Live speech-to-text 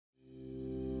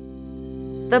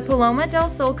The Paloma del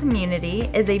Sol community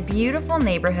is a beautiful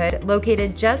neighborhood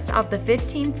located just off the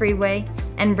 15 freeway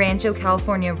and Rancho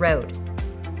California Road.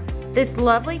 This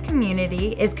lovely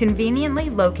community is conveniently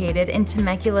located in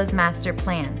Temecula's master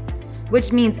plan,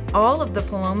 which means all of the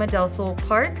Paloma del Sol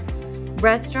parks,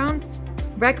 restaurants,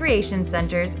 recreation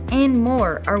centers, and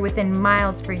more are within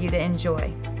miles for you to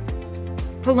enjoy.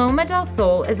 Paloma del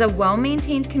Sol is a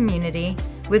well-maintained community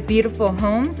with beautiful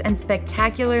homes and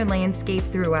spectacular landscape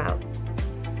throughout.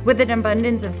 With an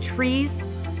abundance of trees,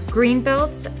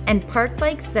 greenbelts, and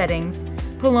park-like settings,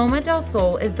 Paloma del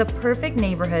Sol is the perfect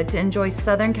neighborhood to enjoy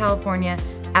Southern California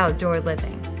outdoor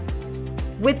living.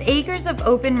 With acres of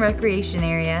open recreation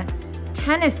area,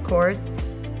 tennis courts,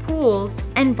 pools,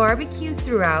 and barbecues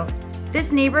throughout,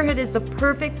 this neighborhood is the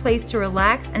perfect place to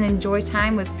relax and enjoy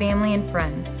time with family and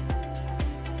friends.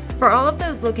 For all of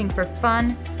those looking for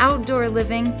fun, outdoor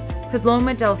living,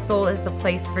 Paloma del Sol is the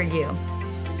place for you.